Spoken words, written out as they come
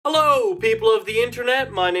Hello, people of the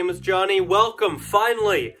internet, my name is Johnny. Welcome,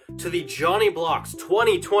 finally, to the JonnyBlox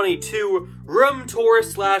 2022 room tour /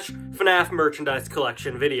 Fnaf merchandise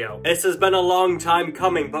collection video. This has been a long time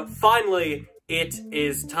coming, but finally, it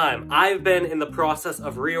is time. I've been in the process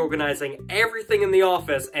of reorganizing everything in the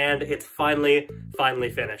office, and it's finally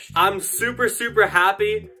finished. I'm super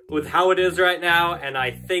happy with how it is right now, and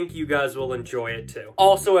I think you guys will enjoy it too.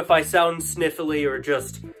 Also, if I sound sniffly or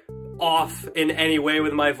just off in any way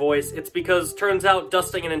with my voice, it's because turns out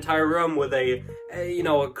dusting an entire room with a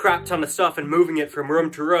crap ton of stuff and moving it from room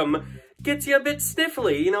to room gets you a bit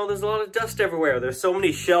sniffly. You know, there's a lot of dust everywhere. There's so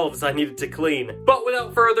many shelves I needed to clean. But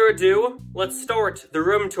without further ado, let's start the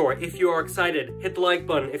room tour. If you are excited, hit the like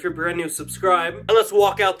button. If you're brand new, subscribe. And let's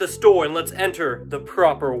walk out this door and let's enter the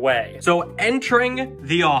proper way. So entering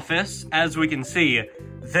the office, as we can see,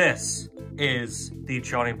 this is the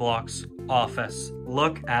JonnyBlox office.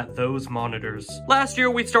 Look at those monitors. Last year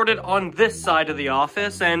we started on this side of the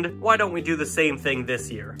office, and why don't we do the same thing this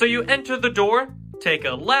year? So you enter the door, take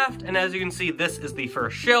a left, and as you can see, this is the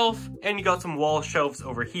first shelf, and you got some wall shelves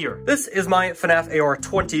over here. This is my Fnaf AR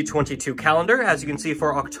 2022 calendar. As you can see,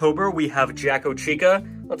 for October, we have Jacko Chica.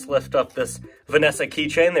 Let's lift up this Vanessa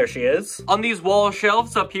keychain. There she is. On these wall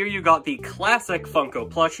shelves up here, you got the classic Funko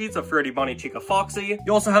plushies of Freddy, Bonnie, Chica, Foxy.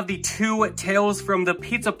 You also have the two Tales from the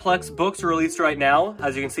Pizzaplex books released right now.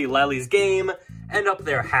 As you can see, Lally's Game, and up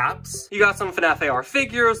there, Haps. You got some Fnaf AR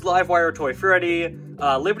figures, Livewire Toy Freddy,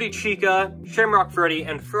 Liberty Chica, Shamrock Freddy,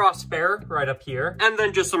 and Frost Bear right up here. And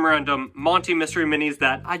then just some random Monty Mystery Minis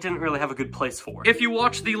that I didn't really have a good place for. If you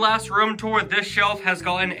watched the last room tour, this shelf has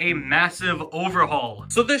gotten a massive overhaul.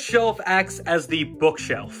 So this shelf acts as the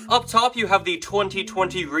bookshelf. Up top, you have the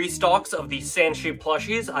 2020 restocks of the Sand-shaped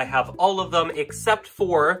plushies. I have all of them except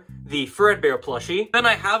for the Fredbear plushie. Then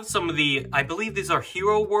I have some of the, I believe these are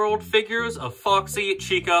Hero World figures of Foxy,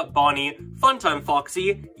 Chica, Bonnie, Funtime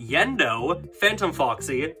Foxy, Yendo, Phantom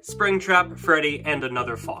Foxy, Springtrap, Freddy, and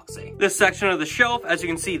another Foxy. This section of the shelf, as you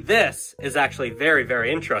can see, this is actually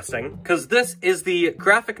very interesting, because this is the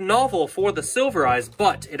graphic novel for the Silver Eyes,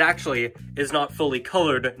 but it actually is not fully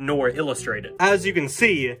colored nor illustrated. As you can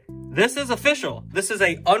see, this is official. This is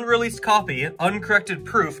a unreleased copy, uncorrected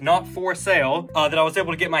proof, not for sale, that I was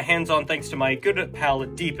able to get my hands on thanks to my good pal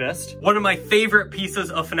Deepest. One of my favorite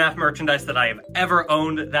pieces of Fnaf merchandise that I have ever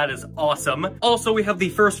owned. That is awesome. Also, we have the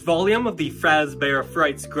first volume of the Fazbear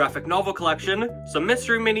Frights graphic novel collection, some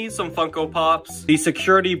mystery minis, some Funko Pops, the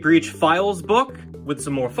Security Breach Files book, with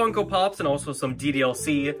some more Funko Pops and also some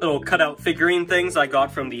DDLC little cutout figurine things I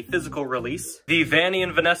got from the physical release. The Vanny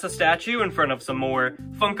and Vanessa statue in front of some more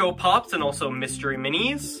Funko Pops and also mystery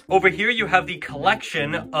minis. Over here you have the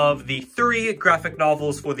collection of the 3 graphic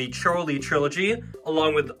novels for the Charlie trilogy,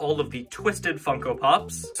 along with all of the twisted Funko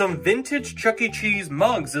Pops. Some vintage Chuck E. Cheese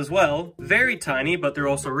mugs as well. Very tiny, but they're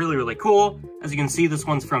also really cool. As you can see, this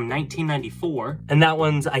one's from 1994, and that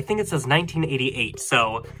one's, I think it says 1988,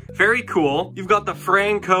 so very cool. You've got the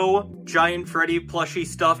Franco Giant Freddy plushie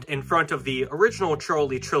stuffed in front of the original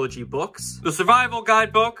Charlie trilogy books. The Survival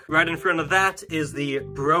Guidebook, right in front of that is the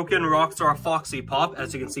broken Rockstar Foxy Pop.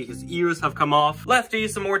 As you can see, his ears have come off. Lefty,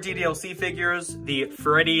 some more DDLC figures, the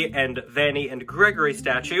Freddy and Vanny and Gregory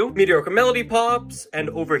statue, Mediocre Melody Pops, and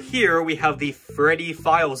over here we have the Freddy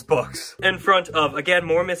Files books. In front of, again,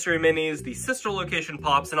 more mystery minis, the Sister Location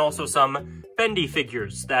Pops, and also some Bendy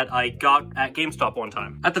figures that I got at GameStop one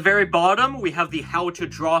time. At the very bottom, we have the How to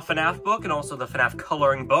Draw Fnaf book and also the Fnaf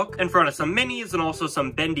coloring book. In front of some minis and also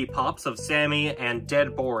some Bendy Pops of Sammy and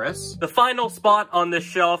Dead Boris. The final spot on this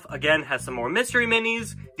shelf, again, has some more mystery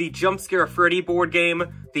minis, the Jump Scare Freddy board game,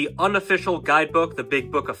 the unofficial guidebook, the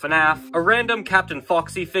Big Book of Fnaf, a random Captain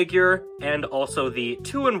Foxy figure, and also the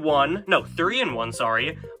 3-in-1,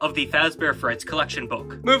 sorry, of the Fazbear Frights collection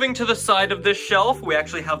book. Moving to the side of this shelf, we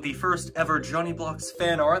actually have the first ever JonnyBlox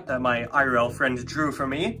fan art that my IRL friend drew for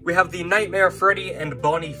me. We have the Nightmare Freddy and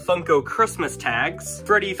Bonnie Funko Christmas tags,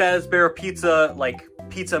 Freddy Fazbear Pizza,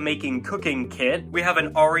 pizza making cooking kit. We have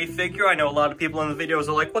an Ari figure. I know a lot of people in the videos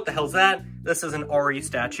are like, what the hell's that? This is an Ari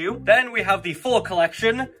statue. Then we have the full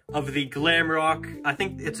collection of the Glam Rock, I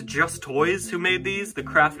think it's Just Toys who made these, the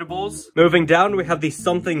craftables. Moving down, we have the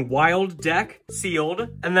Something Wild deck, sealed,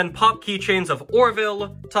 and then pop keychains of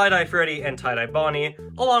Orville, Tie-Dye Freddy, and Tie-Dye Bonnie,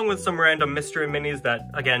 along with some random mystery minis that,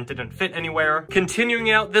 again, didn't fit anywhere.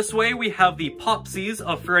 Continuing out this way, we have the Popsies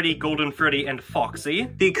of Freddy, Golden Freddy, and Foxy,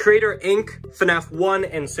 the Creator Inc. FNAF 1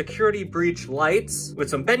 and Security Breach lights, with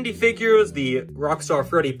some Bendy figures, the Rockstar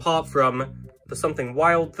Freddy Pop from the Something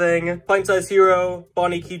Wild thing, Pint Size Hero,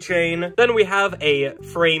 Bonnie keychain. Then we have a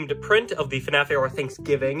framed print of the FNAF AR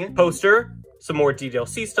Thanksgiving poster, some more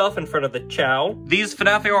DDLC stuff in front of the Chow. These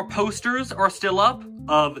Fnaf AR posters are still up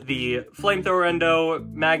of the Flamethrower Endo,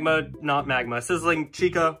 Sizzling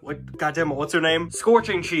Chica, what's her name?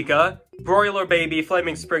 Scorching Chica, Broiler Baby,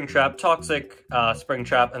 Flaming Springtrap, Toxic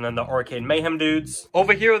Springtrap, and then the Arcane Mayhem dudes.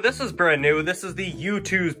 Over here, this is brand new. This is the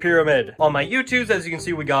U2's Pyramid. On my U2s, as you can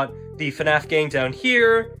see, we got the Fnaf gang down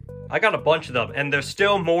here. I got a bunch of them, and there's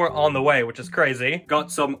still more on the way, which is crazy. Got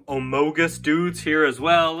some Omogus dudes here as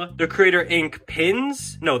well. The Creator Ink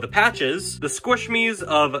pins. No, the patches. The Squish-Me's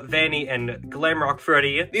of Vanny and Glamrock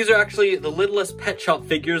Freddy. These are actually the littlest pet shop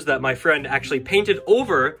figures that my friend actually painted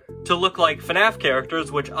over to look like FNAF characters,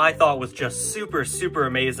 which I thought was just super, super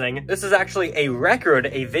amazing. This is actually a record,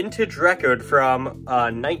 a vintage record from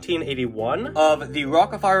 1981 of the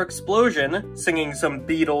Rock of Fire Explosion singing some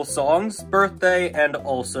Beatles songs, Birthday, and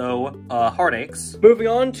also Heartaches. Moving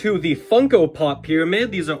on to the Funko Pop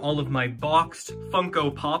Pyramid. These are all of my boxed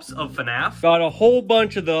Funko Pops of FNAF. Got a whole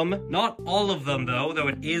bunch of them. Not all of them though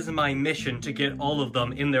it is my mission to get all of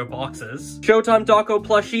them in their boxes. Showtime Dako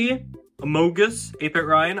plushie. A Mogus, 8-Bit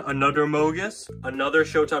Ryan, another Mogus, another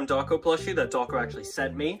Showtime Dako plushie that Dako actually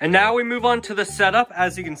sent me. And now we move on to the setup,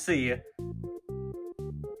 as you can see.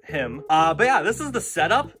 Him. But yeah, this is the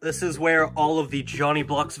setup. This is where all of the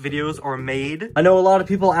JonnyBlox videos are made. I know a lot of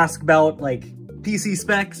people ask about like PC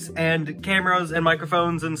specs and cameras and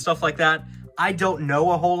microphones and stuff like that. I don't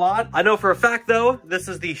know a whole lot. I know for a fact though, this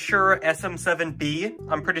is the Shure SM7B.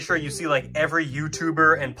 I'm pretty sure you see like every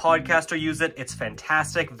YouTuber and podcaster use it. It's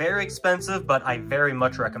fantastic, very expensive, but I very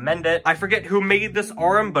much recommend it. I forget who made this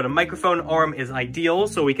arm, but a microphone arm is ideal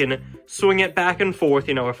so we can swing it back and forth.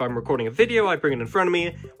 You know, if I'm recording a video, I bring it in front of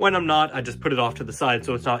me. When I'm not, I just put it off to the side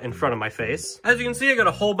so it's not in front of my face. As you can see, I got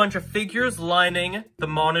a whole bunch of figures lining the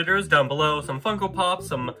monitors down below. Some Funko Pops,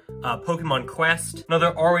 some Pokemon Quest,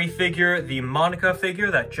 another Ari figure, the Monica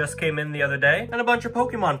figure that just came in the other day, and a bunch of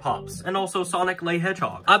Pokemon Pops, and also Sonic Lay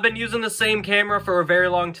Hedgehog. I've been using the same camera for a very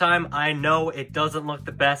long time. I know it doesn't look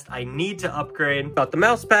the best. I need to upgrade. Got the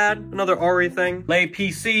mouse pad, another Ari thing, Lay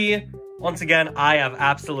PC. Once again, I have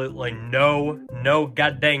absolutely no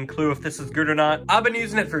goddamn clue if this is good or not. I've been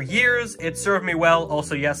using it for years. It served me well.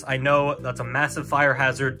 Also, yes, I know that's a massive fire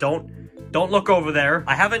hazard. Don't look over there.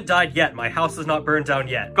 I haven't died yet. My house is not burned down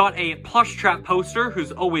yet. Got a plush trap poster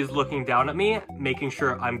who's always looking down at me, making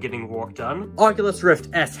sure I'm getting work done. Oculus Rift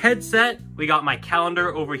S headset. We got my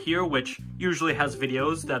calendar over here, which usually has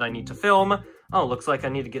videos that I need to film. Oh, looks like I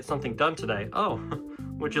need to get something done today. Oh,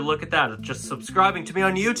 would you look at that? It's just subscribing to me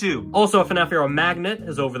on YouTube. Also, a FNAF Hero magnet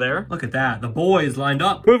is over there. Look at that, the boys lined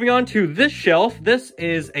up. Moving on to this shelf. This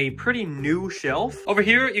is a pretty new shelf. Over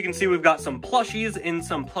here, you can see we've got some plushies in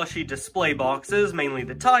some plushie display boxes, mainly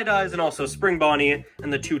the tie-dyes and also Spring Bonnie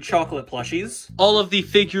and the 2 chocolate plushies. All of the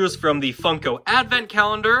figures from the Funko Advent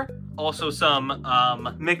Calendar. Also some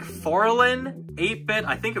McFarlane 8-Bit,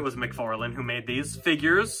 I think it was McFarlane who made these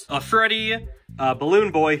figures. Freddy,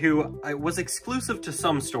 Balloon Boy, who was exclusive to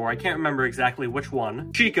some store, I can't remember exactly which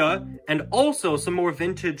one. Chica, and also some more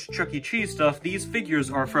vintage Chuck E. Cheese stuff. These figures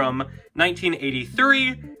are from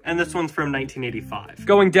 1983, and this one's from 1985.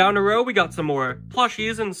 Going down a row, we got some more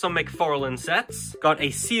plushies and some McFarlane sets. Got a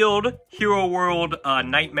sealed Hero World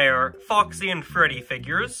Nightmare Foxy and Freddy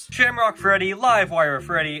figures. Shamrock Freddy, Livewire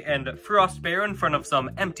Freddy, and Frost Bear in front of some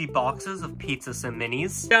empty boxes of pizzas and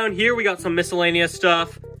minis. Down here, we got some miscellaneous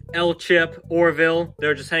stuff. L-Chip, Orville,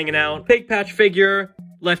 they're just hanging out. Big Patch figure,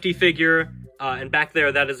 Lefty figure, and back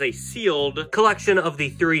there, that is a sealed collection of the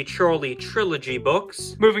 3 Charlie Trilogy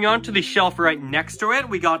books. Moving on to the shelf right next to it,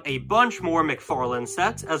 we got a bunch more McFarlane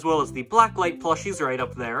sets, as well as the Blacklight plushies right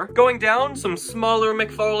up there. Going down, some smaller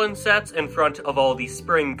McFarlane sets in front of all the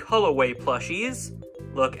Spring Colorway plushies.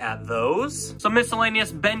 Look at those. Some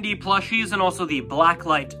miscellaneous Bendy plushies and also the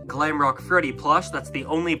Blacklight Glamrock Freddy plush. That's the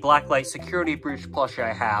only Blacklight security breach plush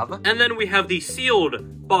I have. And then we have the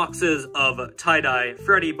sealed boxes of tie-dye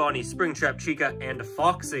Freddy, Bonnie, Springtrap, Chica, and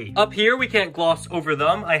Foxy. Up here, we can't gloss over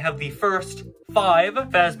them. I have the first 5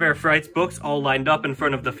 Fazbear Frights books all lined up in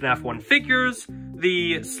front of the FNAF 1 figures,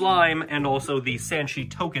 the slime, and also the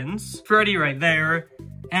Sanshi tokens. Freddy right there,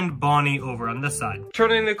 and Bonnie over on this side.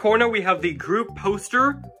 Turning the corner, we have the group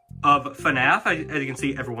poster of FNAF. As you can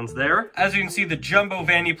see, everyone's there. As you can see, the Jumbo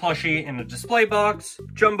Vanny plushie in the display box,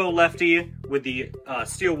 Jumbo Lefty with the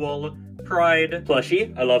Steel Wool Pride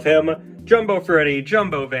plushie. I love him. Jumbo Freddy,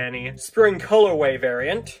 Jumbo Vanny, Spring Colorway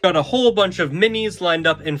variant. Got a whole bunch of minis lined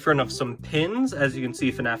up in front of some pins. As you can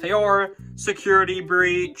see, FNAF AR, Security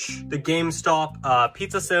Breach, the GameStop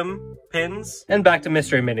Pizza Sim pins, and back to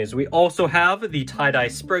Mystery Minis. We also have the tie-dye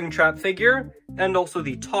Springtrap figure, and also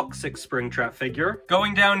the Toxic Springtrap figure.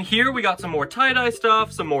 Going down here, we got some more tie-dye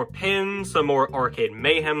stuff, some more pins, some more Arcade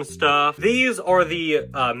Mayhem stuff. These are the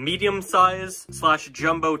medium size /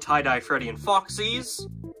 jumbo tie-dye Freddy and Foxy's.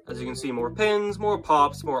 As you can see, more pins, more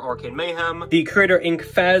pops, more Arcade Mayhem. The Creator Inc.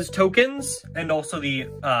 Faz tokens, and also the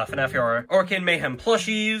Fnaf AR Arcade Mayhem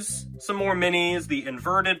plushies. Some more minis, the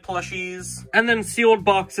inverted plushies, and then sealed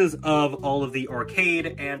boxes of all of the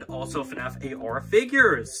arcade and also Fnaf AR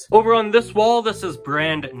figures. Over on this wall, this is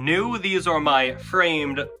brand new. These are my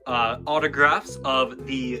framed autographs of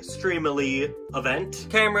the Streamily event.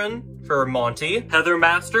 Cameron for Monty, Heather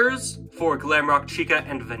Masters for Glamrock Chica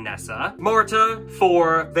and Vanessa, Marta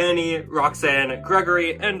for Vanny, Roxanne,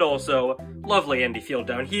 Gregory, and also lovely Andy Field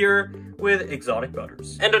down here with Exotic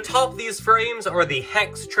Butters. And atop these frames are the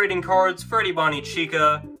Hex trading cards, Freddy, Bonnie,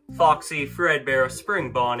 Chica, Foxy, Fredbear,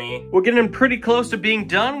 Spring Bonnie. We're getting pretty close to being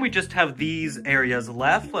done. We just have these areas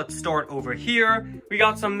left. Let's start over here. We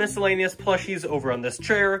got some miscellaneous plushies over on this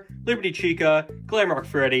chair. Liberty Chica, Glamrock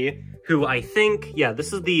Freddy, who I think, yeah,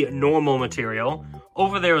 this is the normal material.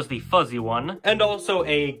 Over there is the fuzzy one, and also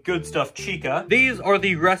a Good Stuff Chica. These are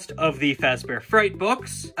the rest of the Fazbear Fright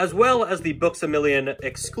books, as well as the Books A Million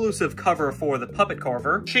exclusive cover for the Puppet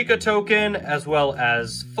Carver. Chica token, as well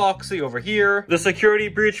as Foxy over here. The Security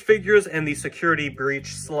Breach figures and the Security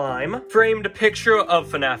Breach slime. Framed picture of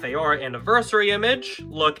Fnaf AR anniversary image.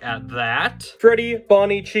 Look at that. Freddy,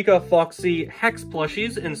 Bonnie, Chica, Foxy, Hex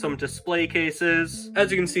plushies in some display cases.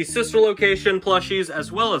 As you can see, Sister Location plushies, as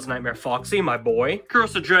well as Nightmare Foxy, my boy.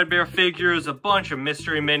 Curse of Dreadbear figures, a bunch of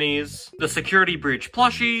mystery minis, the Security Breach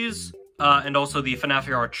plushies, and also the Fnaf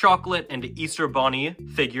AR Chocolate and Easter Bonnie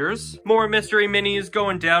figures. More mystery minis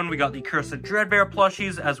going down. We got the Curse of Dreadbear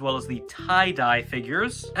plushies, as well as the tie-dye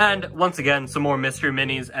figures. And once again, some more mystery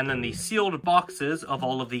minis, and then the sealed boxes of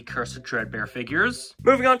all of the Curse of Dreadbear figures.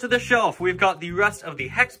 Moving on to the shelf, we've got the rest of the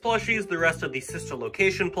Hex plushies, the rest of the Sister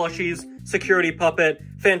Location plushies, Security Puppet,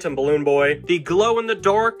 Phantom Balloon Boy, the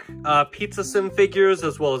glow-in-the-dark Pizza Sim figures,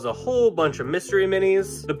 as well as a whole bunch of mystery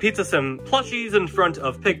minis, the Pizza Sim plushies in front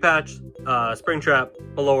of Pig Patch, Springtrap,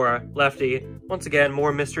 Ballora, Lefty. Once again,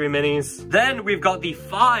 more mystery minis. Then we've got the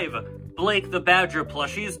 5 Blake the Badger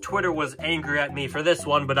plushies. Twitter was angry at me for this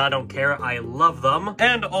one, but I don't care. I love them.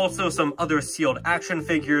 And also some other sealed action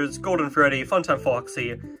figures, Golden Freddy, Funtime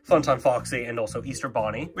Foxy, and also Easter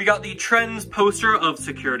Bonnie. We got the Trends poster of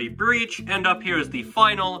Security Breach, and up here is the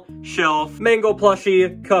final shelf. Mango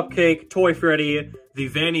plushie, Cupcake, Toy Freddy, the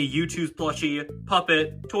Vanny U2's plushie,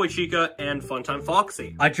 Puppet, Toy Chica, and Funtime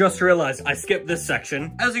Foxy. I just realized I skipped this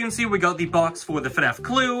section. As you can see, we got the box for the FNAF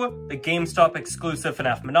Clue, the GameStop exclusive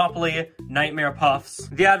FNAF Monopoly, Nightmare Puffs,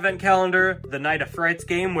 the Advent Calendar, the Night of Frights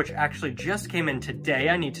game, which actually just came in today.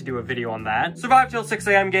 I need to do a video on that. Survive Till 6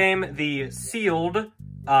 AM game, the sealed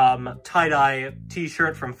tie-dye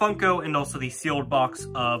t-shirt from Funko, and also the sealed box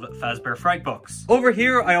of Fazbear Fright books. Over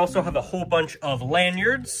here, I also have a whole bunch of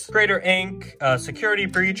lanyards, Creator Inc., Security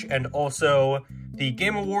Breach, and also the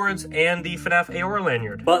Game Awards and the FNAF AR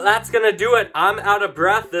lanyard. But that's gonna do it. I'm out of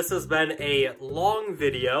breath. This has been a long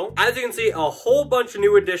video. As you can see, a whole bunch of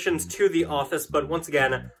new additions to the office, but once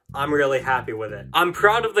again, I'm really happy with it. I'm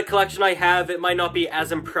proud of the collection I have. It might not be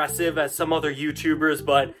as impressive as some other YouTubers,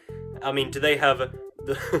 but I mean, do they have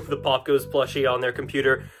the Pop Goes plushie on their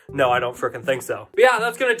computer? No, I don't frickin' think so. But yeah,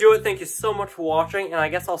 that's gonna do it. Thank you so much for watching, and I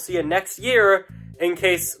guess I'll see you next year in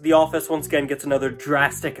case The Office once again gets another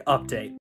drastic update.